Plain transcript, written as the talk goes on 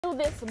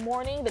This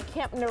morning, the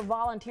Kempner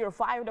Volunteer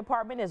Fire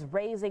Department is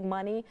raising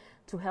money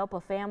to help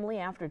a family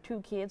after two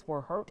kids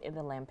were hurt in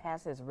the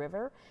Lampasas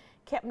River.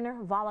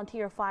 Kempner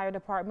Volunteer Fire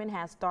Department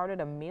has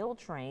started a meal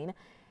train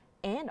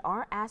and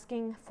are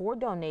asking for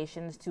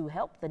donations to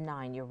help the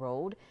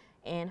 9-year-old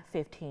and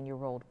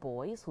 15-year-old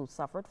boys who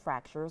suffered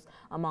fractures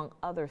among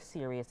other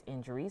serious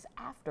injuries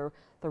after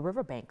the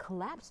riverbank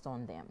collapsed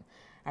on them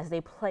as they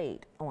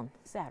played on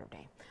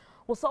Saturday.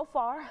 Well, so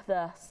far,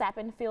 the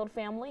Sappenfield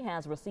family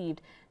has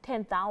received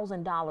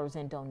 $10,000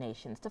 in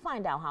donations. To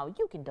find out how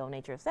you can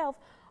donate yourself,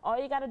 all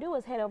you got to do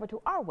is head over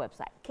to our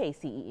website,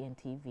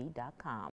 kcentv.com.